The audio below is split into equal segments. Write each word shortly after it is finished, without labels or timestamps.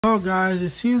Well guys,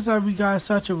 it seems like we got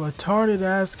such a retarded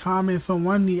ass comment from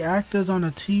one of the actors on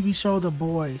the TV show The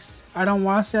Boys. I don't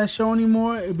watch that show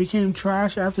anymore. It became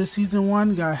trash after season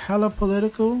 1, got hella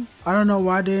political. I don't know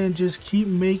why they didn't just keep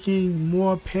making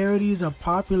more parodies of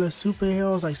popular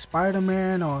superheroes like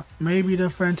Spider-Man or maybe the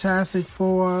Fantastic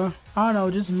Four. I don't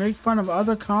know, just make fun of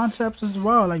other concepts as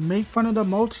well, like make fun of the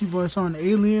multiverse on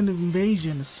alien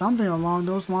invasion, something along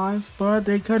those lines. But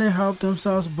they couldn't help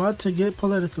themselves but to get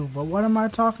political. But what am I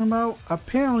talking about?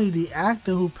 Apparently the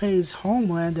actor who plays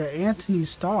Homelander, Antony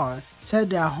Starr,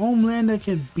 said that Homelander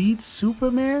can beat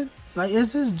Superman? Like,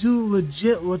 is this dude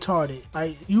legit retarded?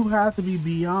 Like, you have to be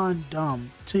beyond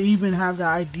dumb to even have the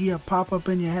idea pop up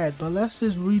in your head. But let's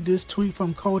just read this tweet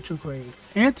from Culture Crave.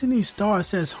 Antony Starr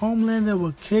says Homelander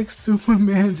will kick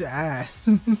Superman's ass.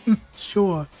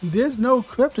 Sure, there's no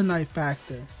kryptonite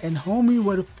factor, and homie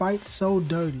would fight so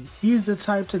dirty. He's the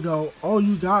type to go, oh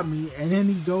you got me, and then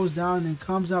he goes down and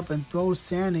comes up and throws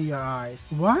sand in your eyes.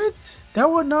 What? That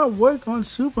would not work on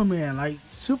Superman. Like,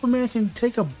 Superman can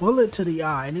take a bullet to the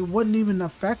eye and it wouldn't even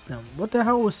affect him. What the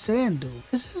hell would sand do?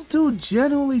 Is this dude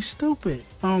genuinely stupid?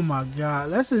 Oh my god,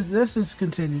 let's just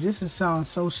continue. This sounds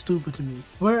so stupid to me.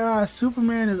 Whereas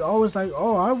Superman is always like,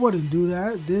 oh, I wouldn't do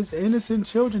that. There's innocent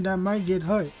children that might get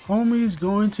hurt. Homie's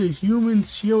going to human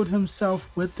shield himself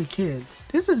with the kids.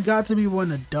 This has got to be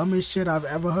one of the dumbest shit I've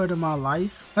ever heard in my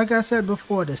life. Like I said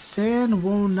before, the sand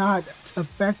will not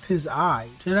affect his eye.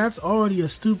 So that's already a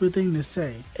stupid thing to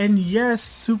say. And yes,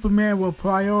 Superman will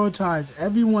prioritize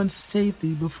everyone's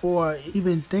safety before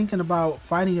even thinking about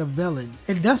fighting a villain.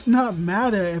 It does not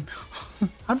matter if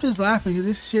I'm just laughing,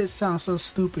 this shit sounds so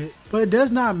stupid. But it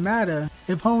does not matter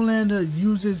if Homelander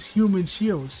uses human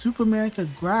shields. Superman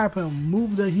could grab him,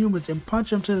 move the humans, and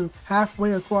punch him to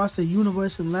halfway across the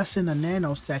universe in less than a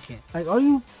nanosecond. Like, are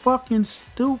you fucking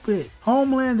stupid?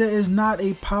 Homelander is not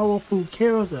a powerful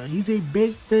character. He's a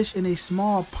big fish in a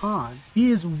small pond. He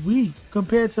is weak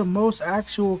compared to most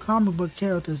actual comic book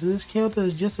characters. This character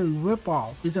is just a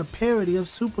ripoff. He's a parody of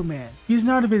Superman. He's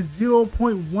not even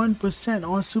 0.1%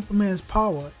 on Superman's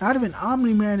power. Not even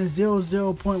Omni-Man is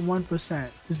 0.1%.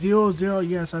 0,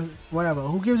 yes, whatever.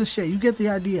 Who gives a shit? You get the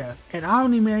idea. And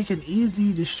Omni-Man can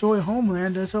easily destroy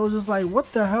Homelander, so it's just like,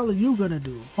 what the hell are you gonna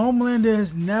do? Homelander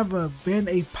has never been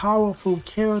a powerful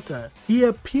character. He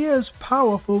appears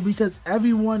powerful because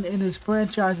everyone in his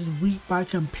franchise is weak by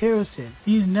comparison.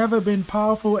 He's never been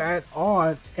powerful at all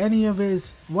in any of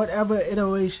his whatever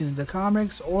iterations, the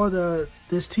comics or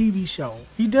this TV show.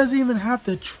 He doesn't even have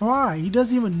to try. He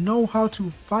doesn't even know how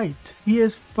to fight. He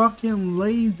is fucking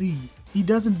lazy. He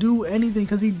doesn't do anything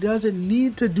because he doesn't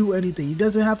need to do anything. He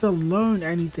doesn't have to learn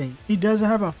anything. He doesn't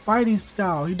have a fighting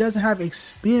style. He doesn't have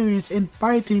experience in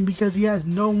fighting because he has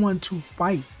no one to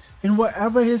fight. And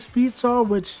whatever his feats are,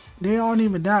 which they aren't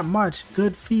even that much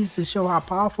good feats to show how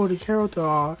powerful the character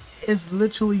are, it's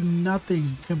literally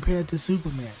nothing compared to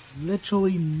Superman.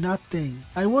 Literally nothing.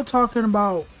 Like, we're talking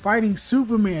about fighting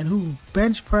Superman who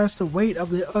bench pressed the weight of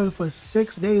the earth for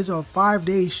 6 days or 5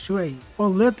 days straight, or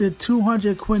lifted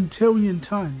 200 quintillion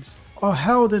tons, or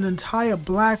held an entire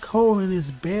black hole in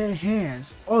his bare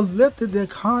hands, or lifted the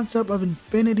concept of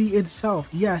infinity itself.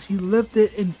 Yes, he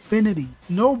lifted infinity.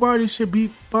 Nobody should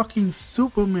beat fucking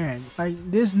Superman. Like,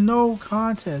 there's no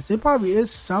contest. There probably is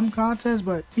some contest,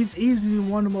 but he's easily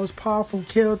one of the most powerful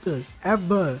characters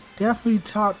ever. Definitely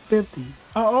top 50.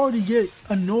 I already get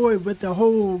annoyed with the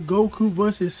whole Goku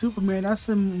versus Superman. That's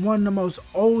one of the most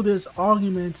oldest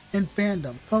arguments in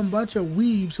fandom. From a bunch of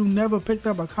weebs who never picked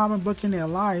up a comic book in their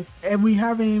life. And we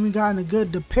haven't even gotten a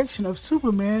good depiction of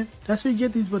Superman. That's where you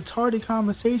get these retarded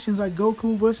conversations like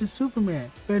Goku versus Superman.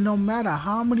 But no matter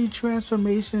how many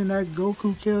transformations that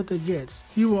Goku character gets,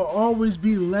 he will always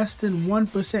be less than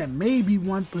 1%. Maybe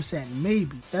 1%.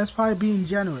 Maybe. That's probably being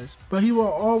generous. But he will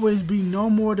always be no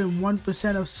more than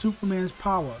 1% of Superman's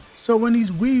power. So when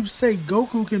these weebs say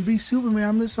Goku can beat Superman,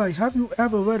 I'm just like, have you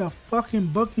ever read a fucking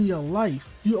book in your life?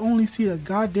 You only see the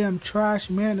goddamn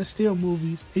trash Man of Steel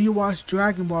movies and you watch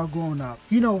Dragon Ball growing up.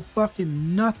 You know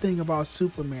fucking nothing about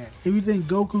Superman. If you think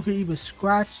Goku can even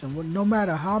scratch him, well, no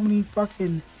matter how many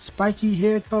fucking spiky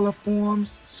hair color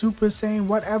forms, Super Saiyan,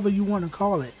 whatever you want to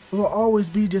call it, it will always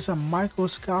be just a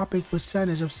microscopic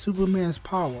percentage of Superman's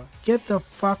power. Get the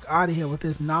fuck out of here with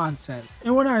this nonsense.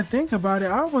 And when I think about it,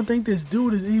 I don't think this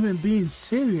dude is even being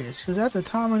serious, because at the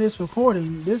time of this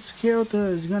recording, this character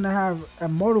is gonna have a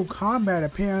Mortal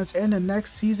Kombat appearance in the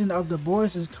next season of The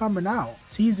Boys is coming out.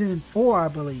 Season 4, I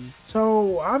believe.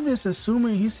 So I'm just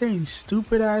assuming he's saying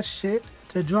stupid ass shit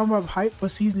to drum up hype for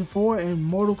season 4 and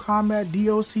Mortal Kombat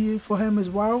DLC for him as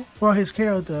well. Well, his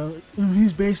character,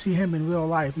 he's basically him in real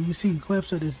life. If you've seen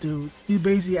clips of this dude, he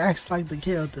basically acts like the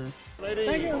character.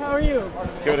 Thank you. How are you?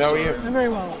 Good. How are you? I'm very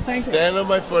well. Thank you. Stand on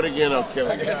my foot again, I'll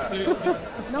kill you.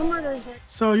 No murders.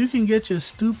 So you can get your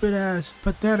stupid ass,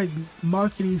 pathetic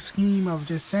marketing scheme of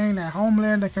just saying that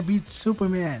Homelander can beat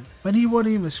Superman, but he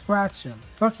wouldn't even scratch him.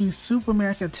 Fucking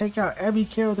Superman can take out every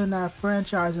character in that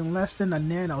franchise in less than a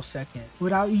nanosecond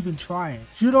without even trying.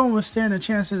 You don't withstand the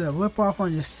chances to rip off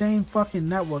on your same fucking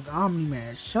network,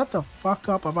 Omni-Man. Shut the fuck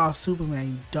up about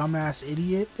Superman, you dumbass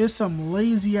idiot. There's some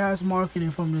lazy ass marketing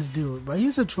from this dude, but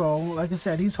he's a troll. Like I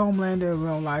said, he's Homelander in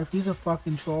real life. He's a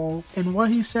fucking troll. And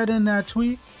what he said in that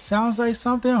tweet sounds like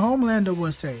something Homelander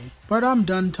would say. But I'm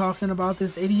done talking about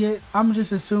this idiot. I'm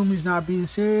just assuming he's not being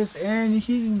serious and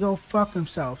he can go fuck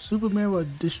himself. Superman will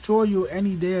destroy you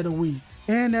any day of the week.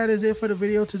 And that is it for the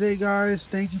video today, guys.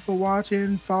 Thank you for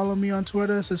watching. Follow me on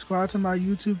Twitter, subscribe to my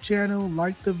YouTube channel,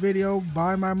 like the video,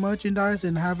 buy my merchandise,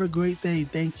 and have a great day.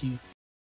 Thank you.